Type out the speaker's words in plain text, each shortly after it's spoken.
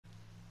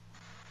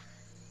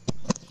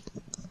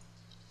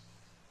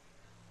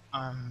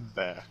I'm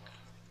back.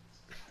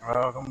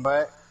 Welcome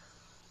back.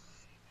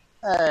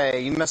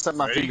 Hey, you messed up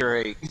my Ready? figure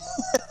eight.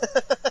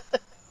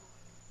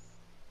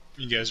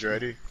 You guys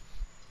ready?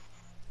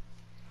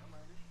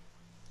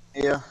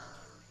 Yeah.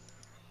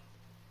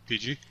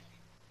 PG?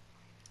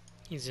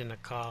 He's in a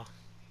call.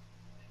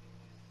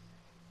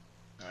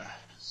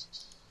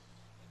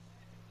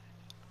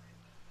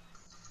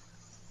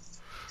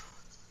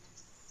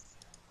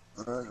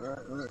 Uh,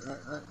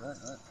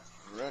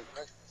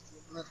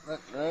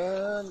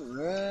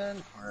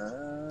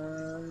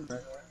 Run.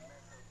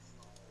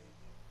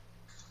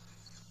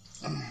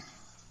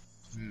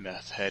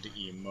 Meth head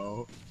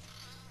emo.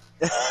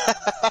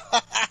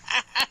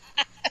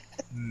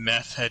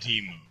 Meth head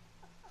emo.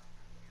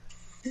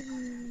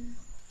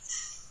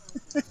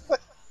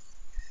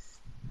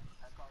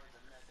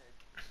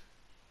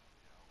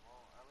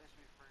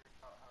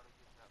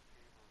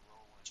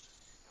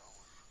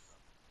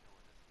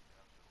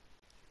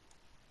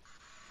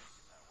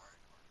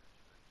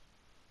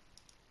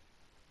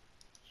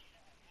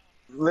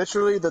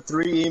 Literally, the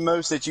three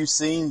emotes that you've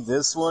seen,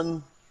 this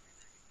one,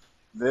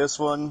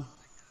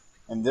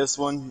 and this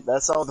one,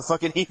 that's all the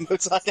fucking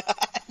emotes I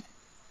got.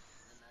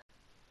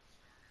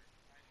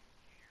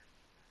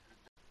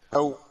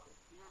 Oh,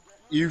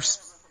 you.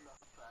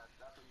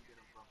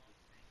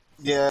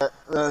 Yeah,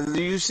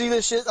 do you see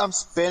this shit? I'm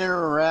spinning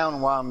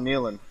around while I'm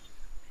kneeling.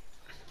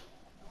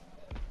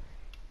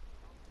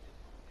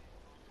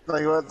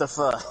 Like, what the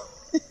fuck?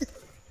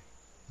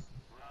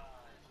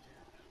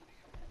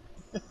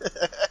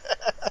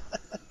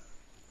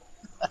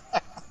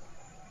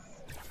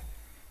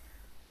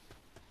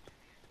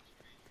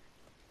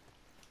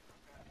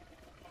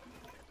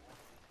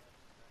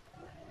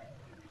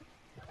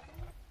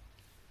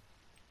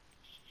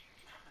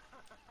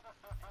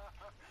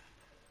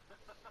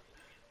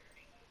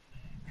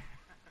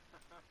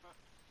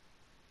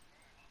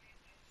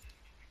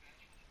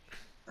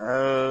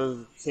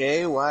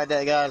 Okay, why'd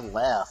that guy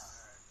laugh?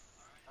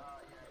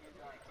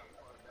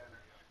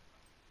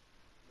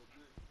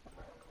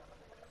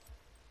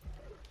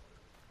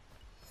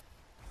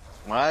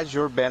 Why'd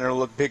your banner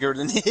look bigger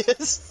than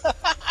his?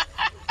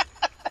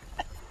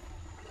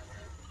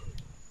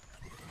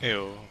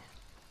 Ew.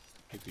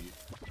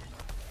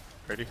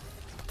 Ready?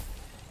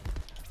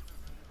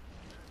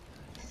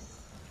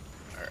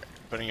 Alright,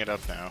 putting it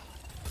up now.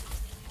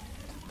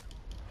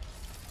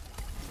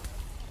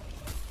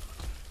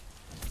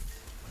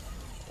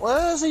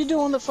 What is he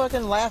doing the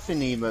fucking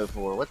laughing emo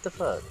for? What the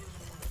fuck?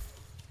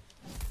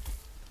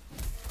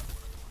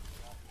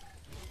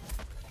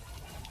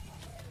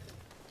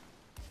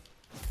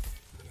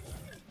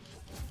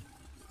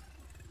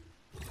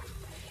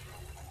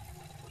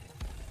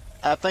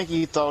 I think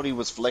he thought he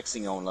was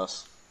flexing on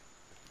us.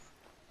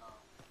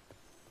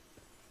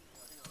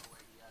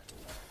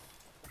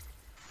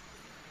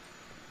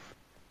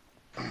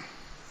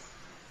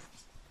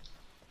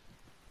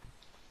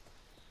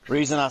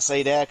 Reason I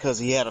say that, because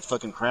he had a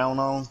fucking crown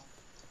on.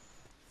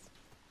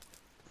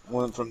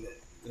 Went from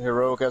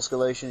heroic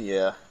escalation,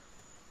 yeah.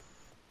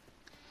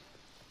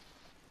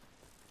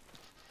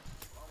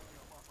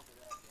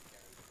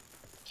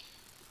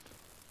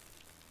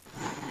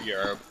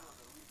 Yarp.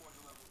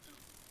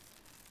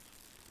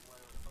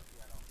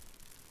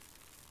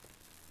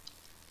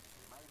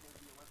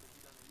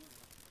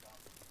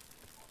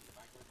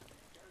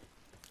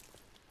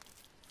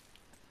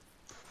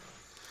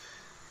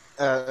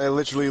 It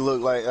literally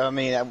looked like, I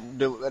mean,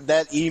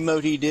 that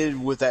emote he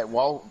did with that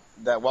walk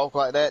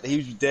like that, he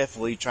was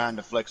definitely trying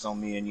to flex on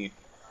me and you.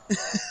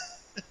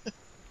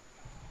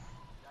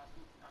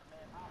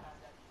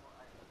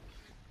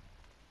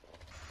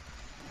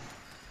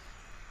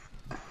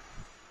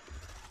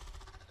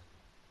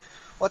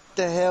 What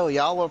the hell?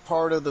 Y'all are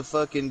part of the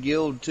fucking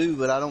guild too,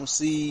 but I don't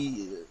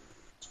see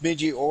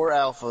Benji or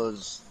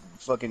Alpha's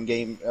fucking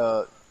game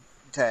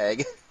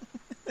tag.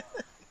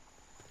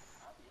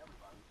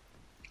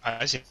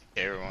 I see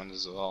everyone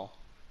as well.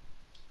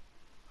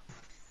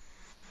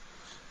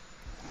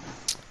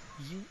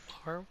 You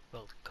are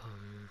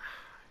welcome.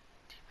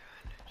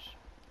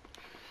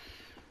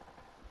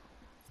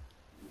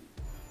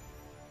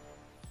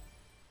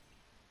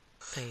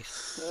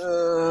 Nice.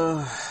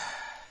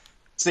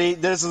 See,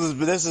 this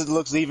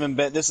looks even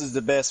better. This is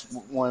the best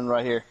one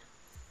right here.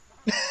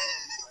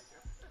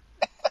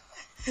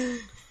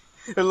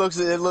 It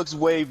looks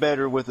way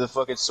better with the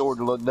fucking sword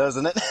look,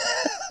 doesn't it?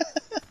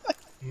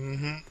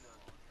 Mm-hmm.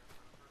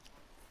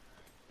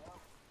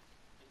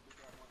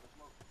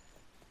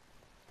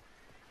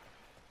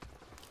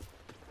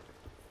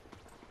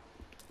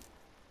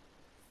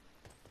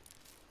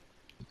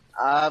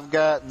 I've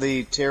got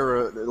the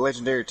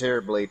legendary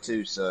Terror Blade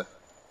too, so.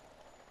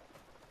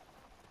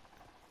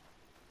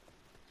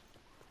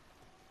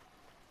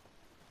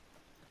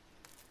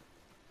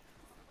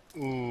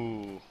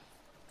 Ooh.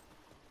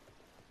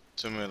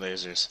 Too many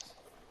lasers.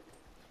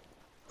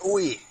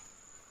 Oi.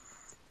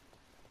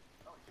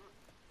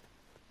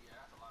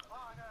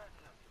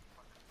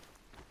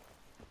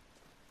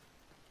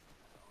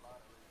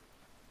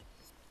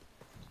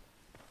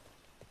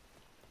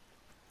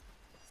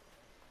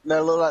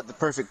 That looked like the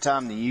perfect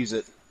time to use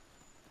it.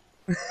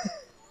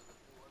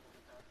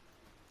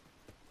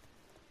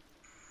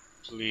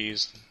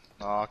 Please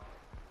knock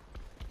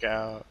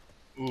out.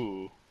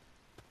 Ooh.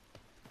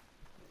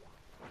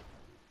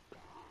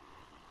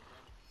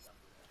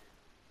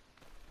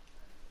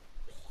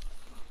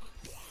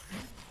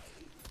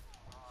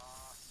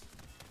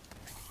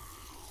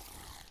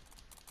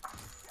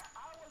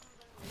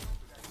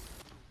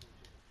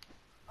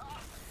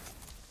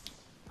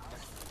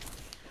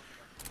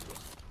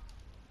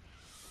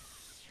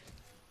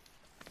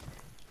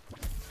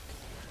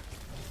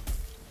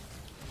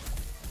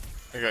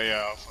 I got you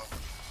alpha.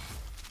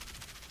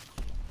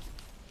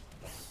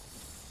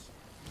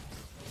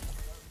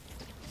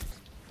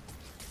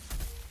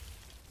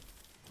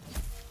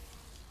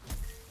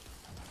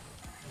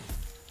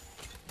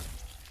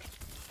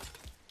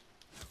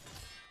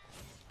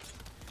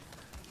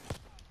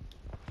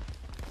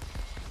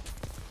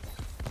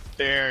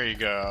 There you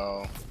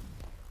go.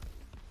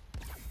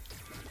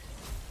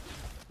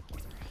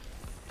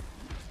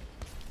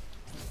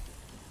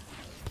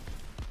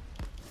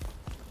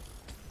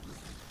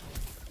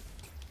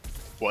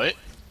 What?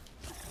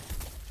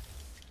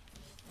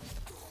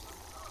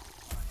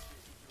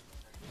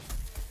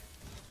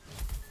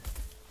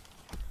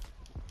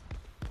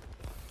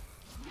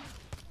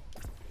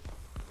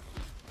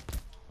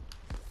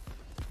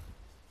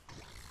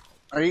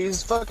 Are you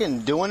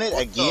fucking doing it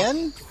What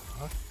again?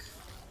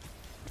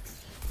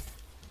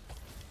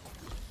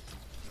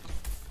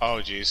 Oh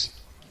jeez.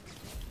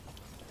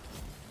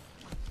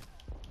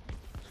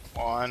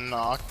 One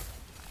knock.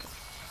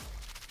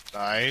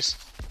 Nice.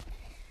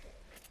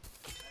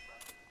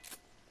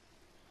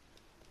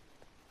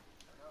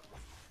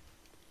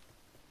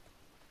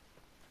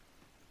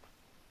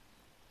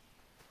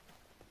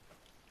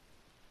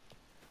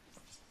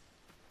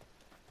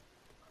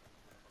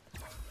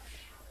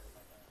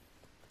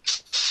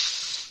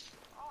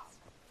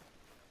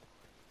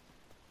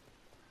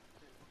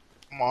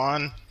 Come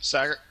on,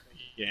 Sagar.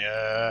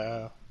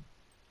 Yeah.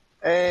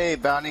 Hey,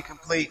 bounty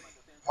complete.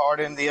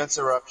 Pardon the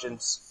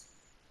interruptions.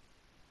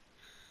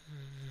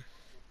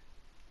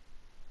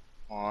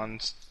 Come on.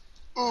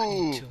 I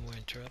need Ooh. 2 more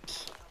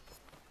interrupts.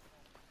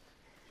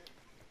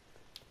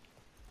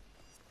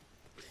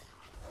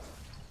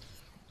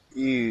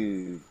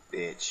 You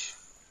bitch.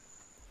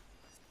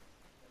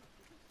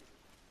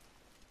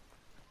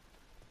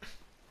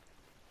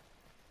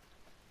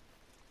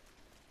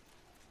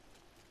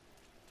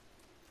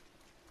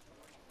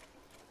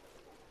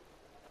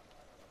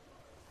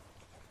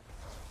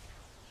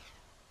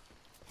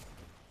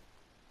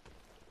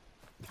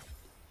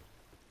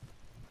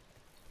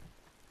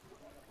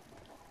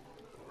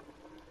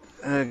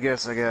 I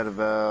guess I got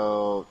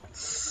about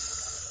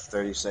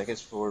 30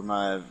 seconds for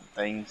my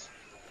thing's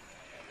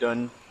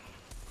done.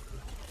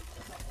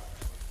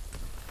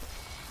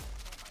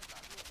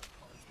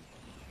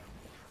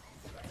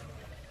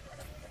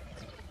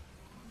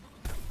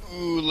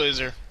 Ooh,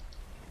 laser.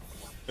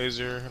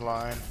 Laser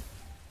line.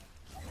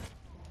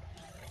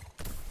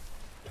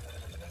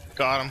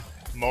 Got him.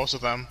 Most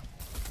of them.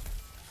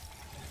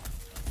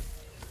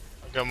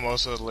 Got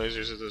most of the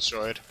lasers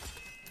destroyed.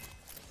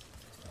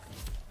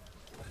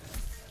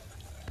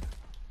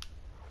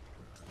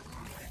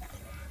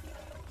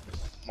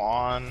 Come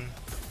on.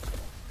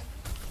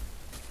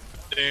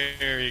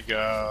 There you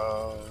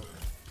go.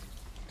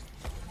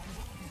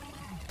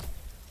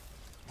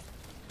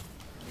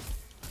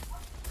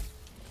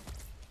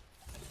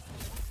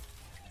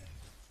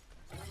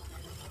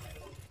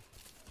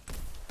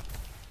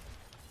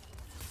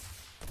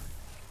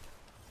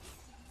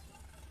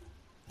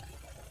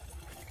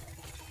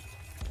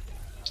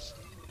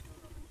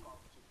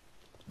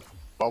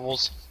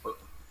 Bubbles.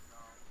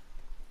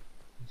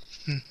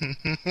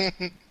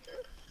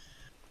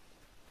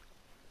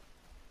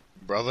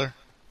 Brother.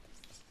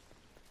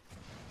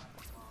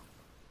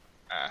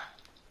 Ah.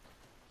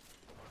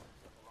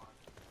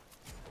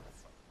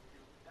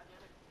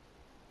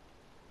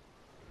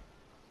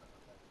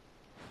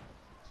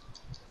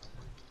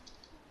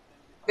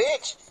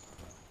 Bitch!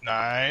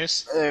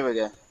 Nice. There we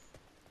go.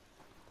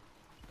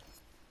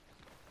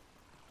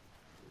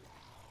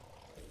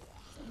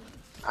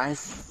 I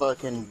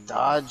fucking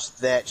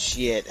dodged that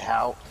shit.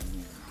 How?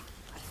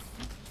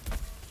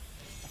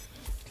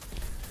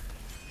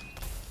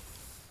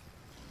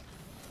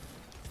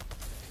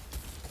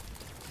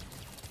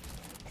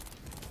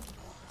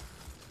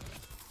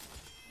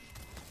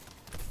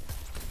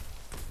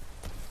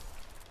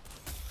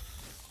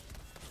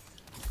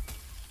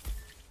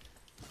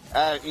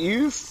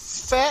 You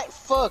fat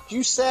fuck,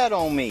 you sat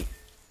on me.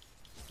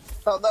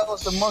 Thought that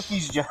was the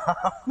monkey's job.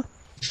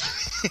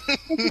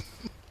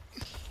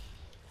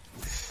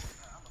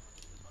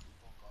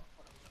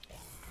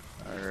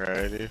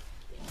 Alrighty.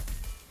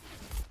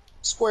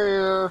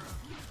 Square.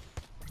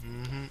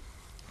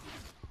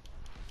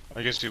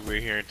 I guess we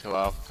wait here until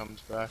Alpha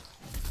comes back.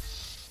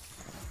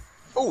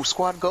 Oh,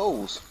 squad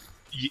goals.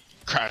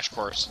 Crash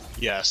course.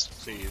 Yes,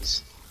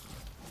 please.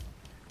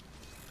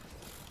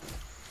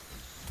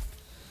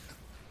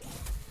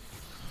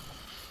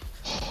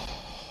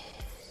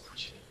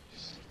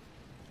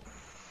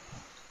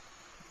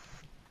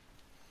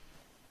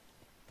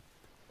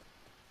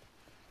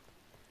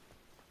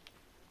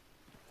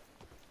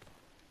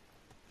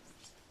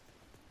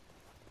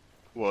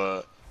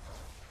 What?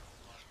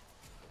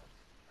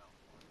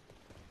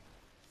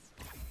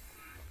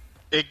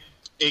 It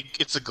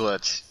it's a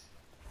glitch.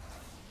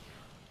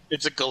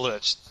 It's a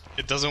glitch.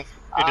 It doesn't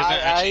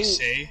actually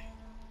say.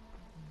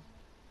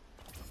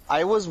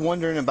 I was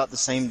wondering about the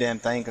same damn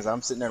thing because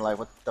I'm sitting there like,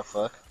 what the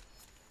fuck?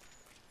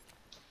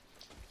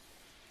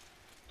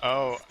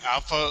 Oh,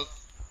 alpha.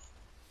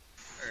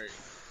 Alright.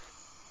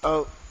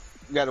 Oh,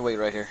 you gotta wait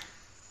right here.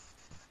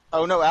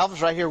 Oh no,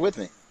 Alpha's right here with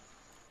me.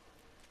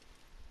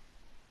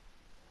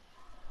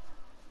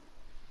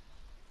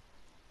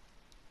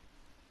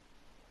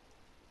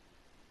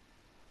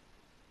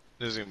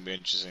 This is gonna be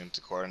interesting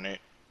to coordinate.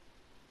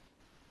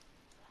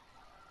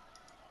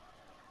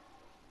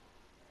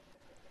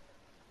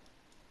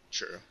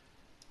 True.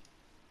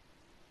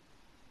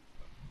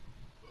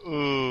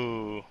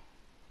 Ooh.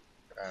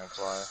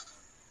 Dragonfly.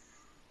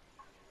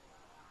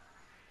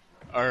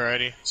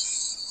 Alrighty.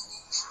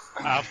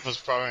 Alpha's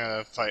probably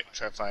gonna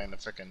try fighting the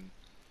frickin'.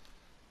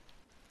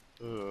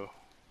 Ooh.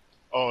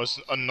 Oh, it's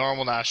a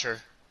normal Nasher.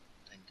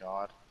 Thank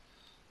God.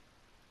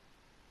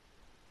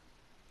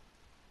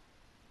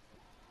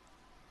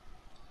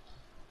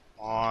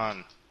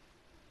 On.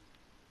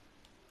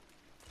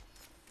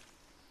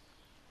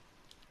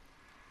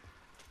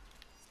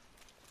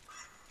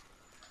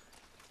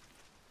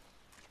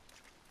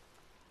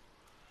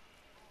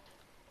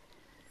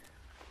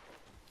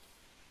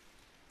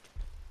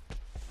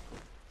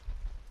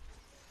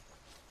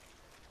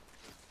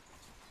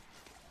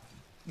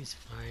 He's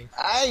fine.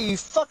 Hey, you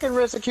fucking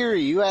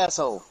Resecurity, you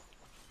asshole.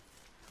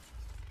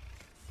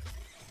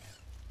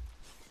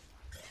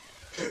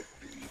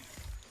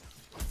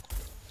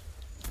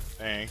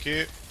 Thank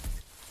you.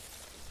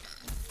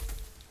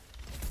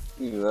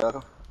 You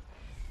welcome.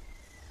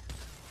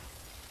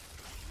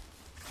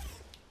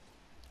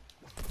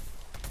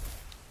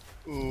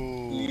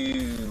 Ooh.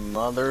 You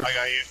mother. I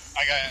got you.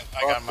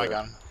 I got my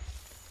gun.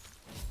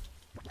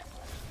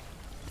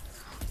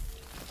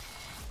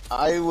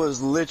 I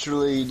was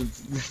literally,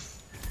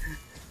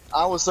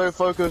 I was so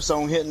focused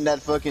on hitting that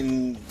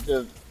fucking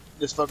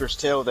this fucker's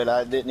tail that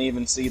I didn't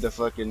even see the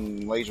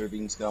fucking laser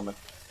beams coming.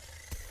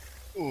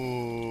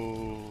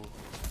 Ooh.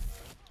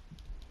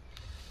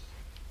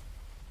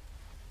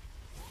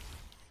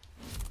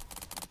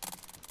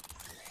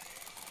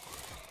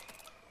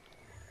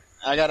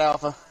 I got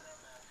Alpha.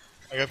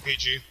 I got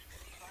PG.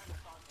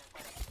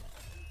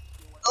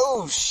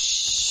 Oh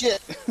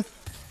shit!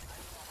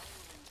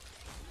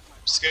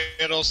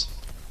 Skittles.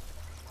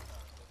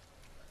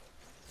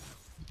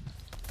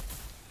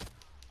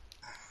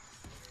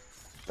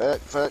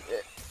 Fuck.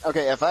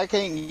 Okay, if I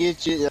can't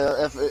get you,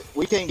 if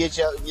we can't get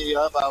you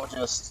up, I'll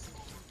just.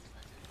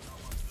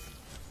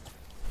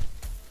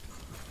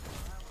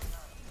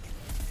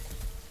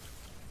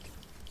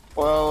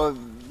 Well,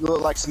 it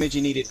looked like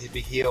Smidgy needed to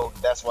be healed.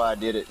 That's why I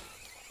did it.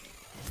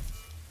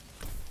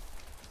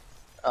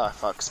 Ah,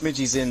 fuck.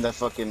 Smidgy's in the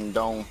fucking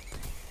dome.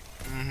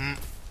 Mm-hmm.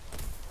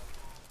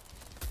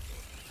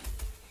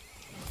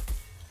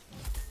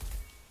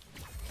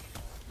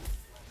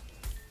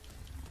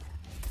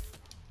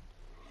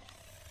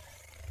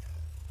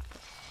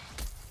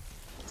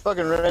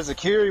 Fucking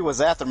Rezakiri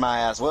was after my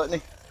ass,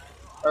 wasn't he?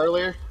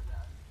 Earlier.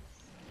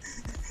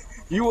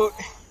 You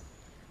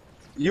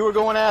were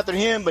going after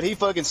him, but he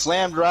fucking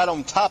slammed right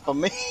on top of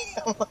me.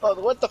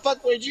 What the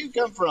fuck? Where'd you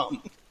come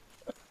from?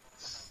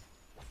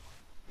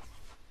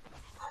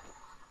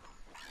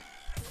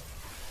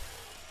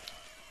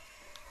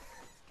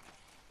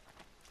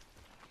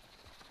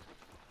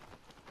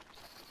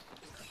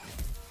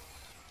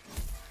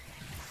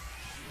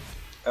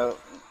 Oh.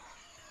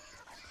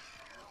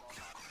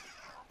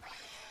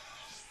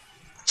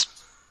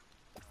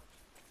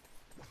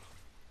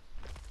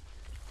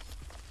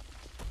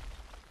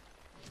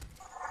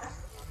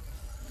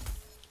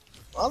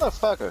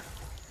 Motherfucker.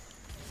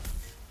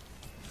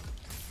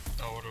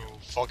 Oh, where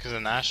the fuck is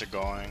an Asher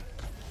going?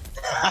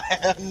 I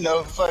have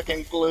no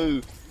fucking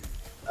clue.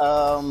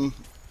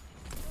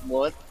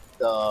 What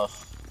the?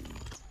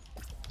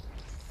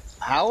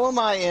 How am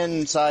I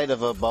inside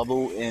of a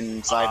bubble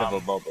inside of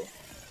a bubble?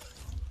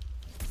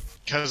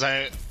 Cause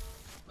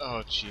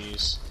oh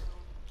jeez.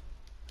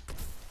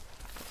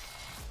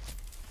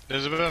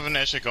 There's a bit of an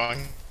Asher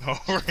going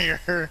over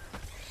here.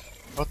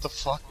 What the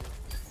fuck?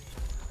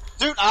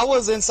 Dude, I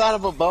was inside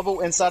of a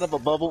bubble, inside of a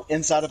bubble,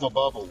 inside of a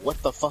bubble.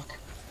 What the fuck?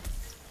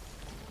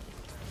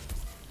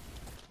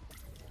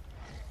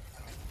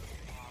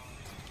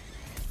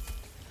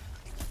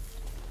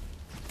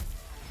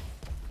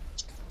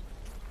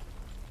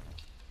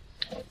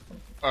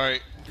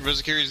 Alright,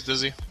 Rezakiri's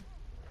dizzy.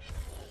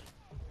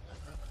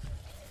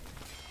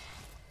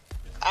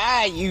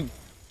 Ah, you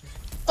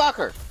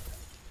fucker!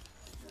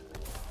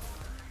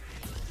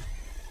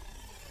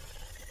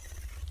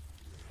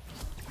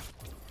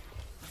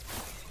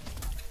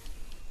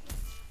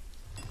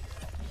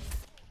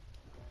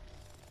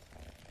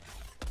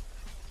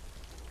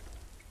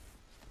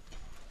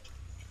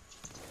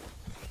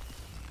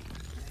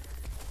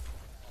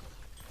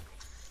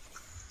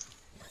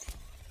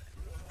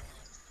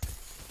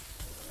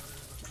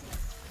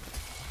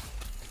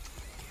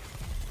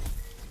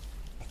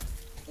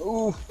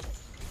 Ooh. Oh,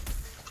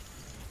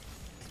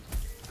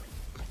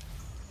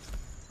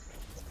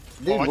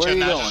 Dude, watch where are out, you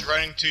Nash going? is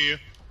running to you.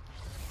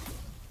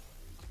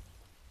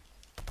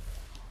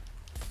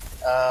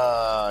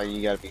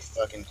 You gotta be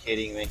fucking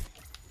kidding me.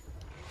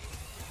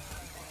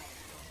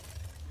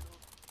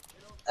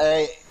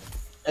 Hey,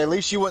 at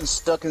least you wasn't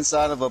stuck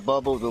inside of a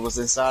bubble that was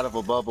inside of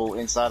a bubble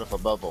inside of a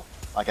bubble,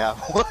 like I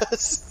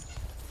was.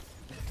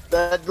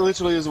 That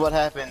literally is what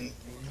happened.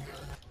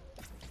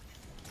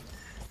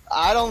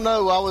 I don't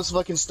know, I was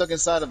fucking stuck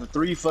inside of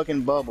 3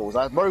 fucking bubbles.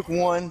 I broke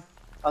one,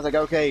 I was like,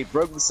 okay,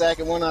 broke the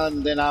second one,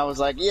 and then I was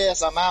like,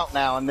 yes, I'm out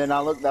now, and then I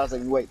looked, I was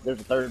like, wait,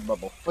 there's a 3rd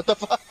bubble. What the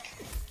fuck?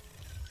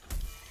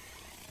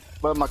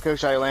 But my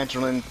Koshai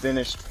Lantern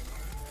finished.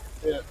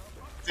 Yeah.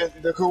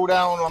 The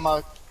cooldown on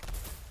my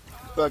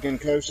fucking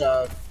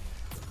Koshai.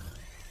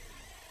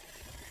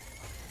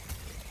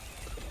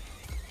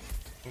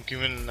 I'm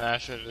keeping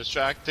Nash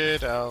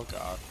distracted. Oh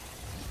god.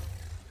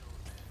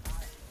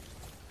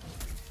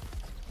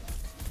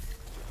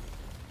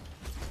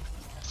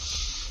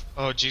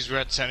 Oh jeez, we're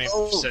at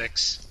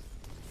 76.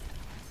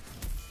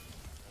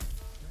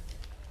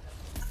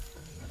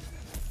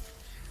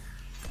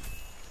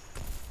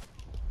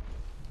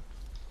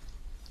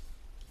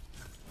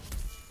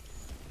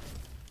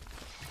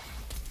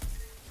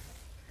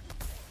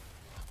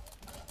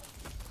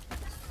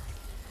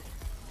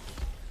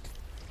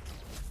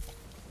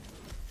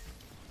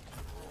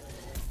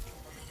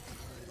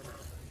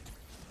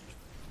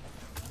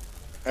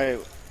 Hey.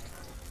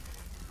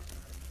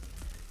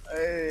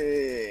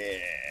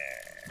 Hey.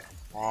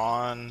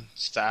 On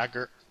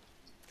stagger.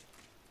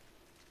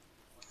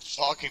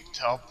 Fucking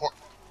teleport.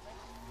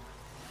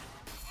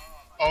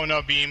 Oh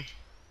no, beam.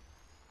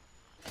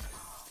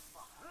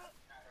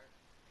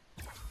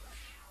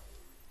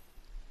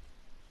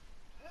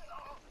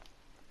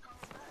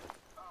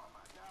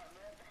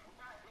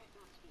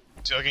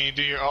 So can you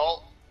do your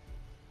ult?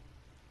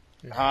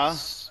 Huh?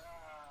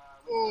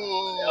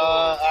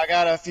 I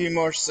got a few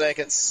more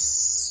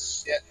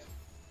seconds. Shit.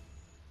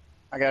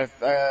 I got,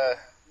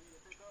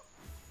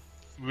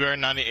 We're at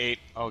 98.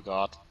 Oh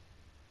god.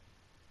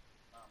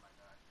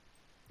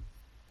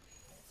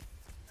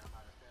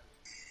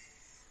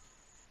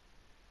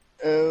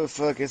 oh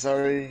fuck, it's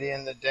already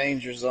in the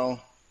danger zone.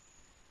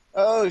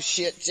 Oh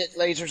shit,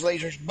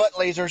 lasers, butt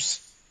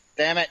lasers.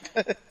 Damn it.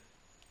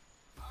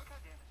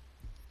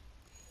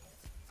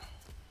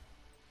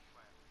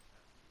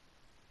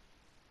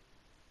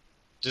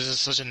 This is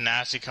such a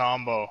nasty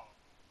combo.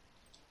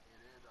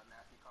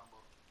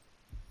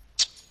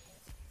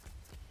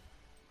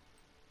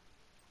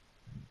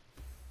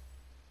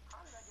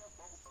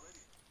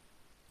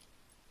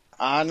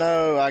 I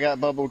know, I got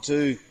bubble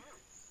too.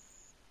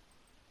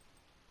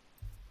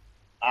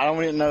 I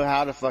don't even know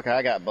how the fuck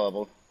I got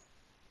bubbled.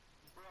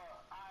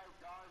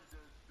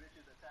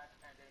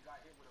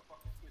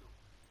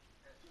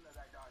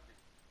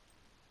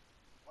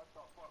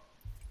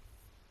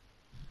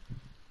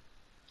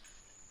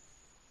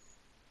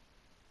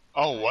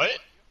 Oh what?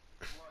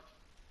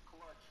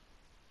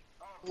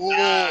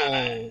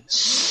 Whoa.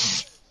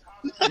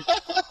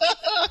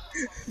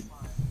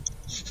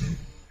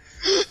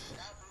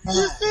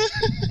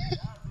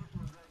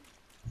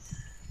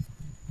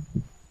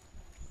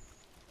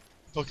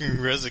 Fucking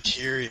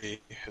Rezakiri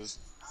was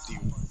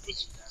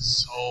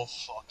so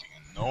fucking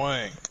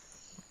annoying.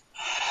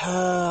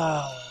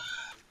 Hi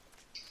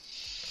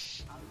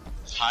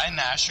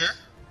Nasher.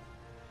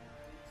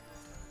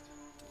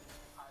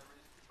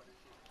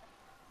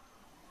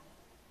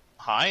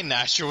 Hi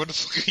Nasher, what the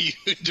fuck are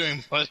you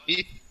doing,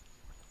 buddy?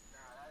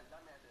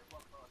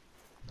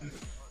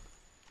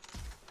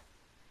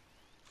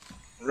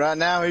 Right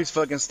now he's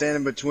fucking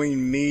standing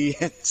between me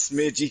and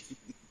Smidgy.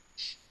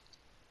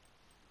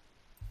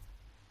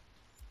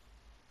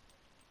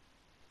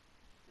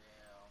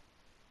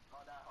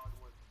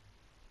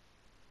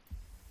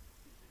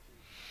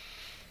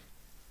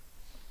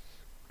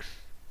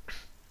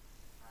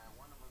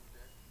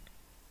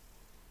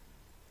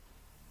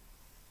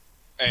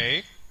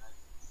 Hey.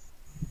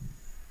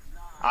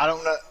 I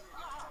don't know.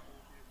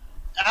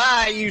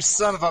 Ah, you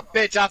son of a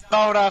bitch! I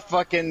thought I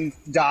fucking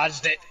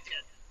dodged it.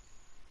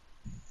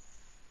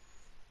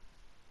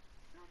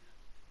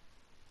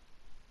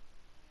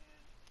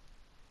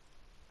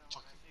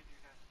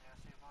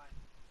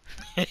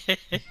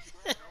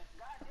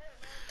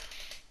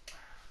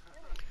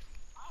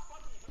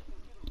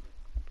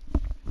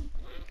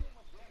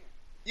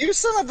 You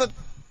son of a...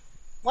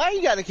 Why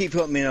you gotta keep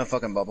putting me in a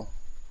fucking bubble?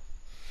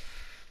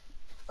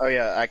 Oh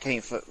yeah, I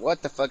can't...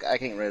 What the fuck? I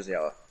can't res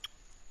y'all.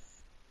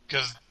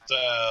 Cause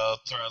the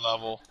threat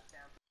level.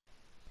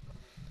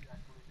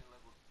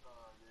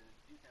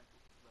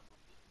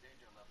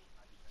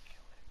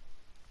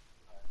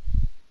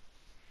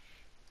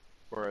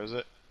 Where is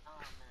it?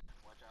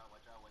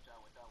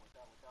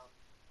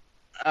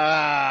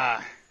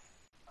 Ah.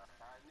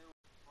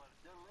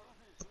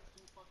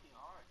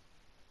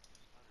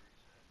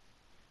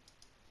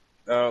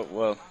 Oh,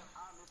 well.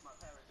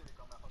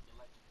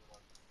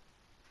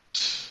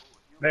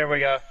 There we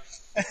go.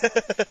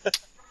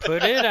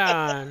 Put it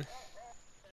on.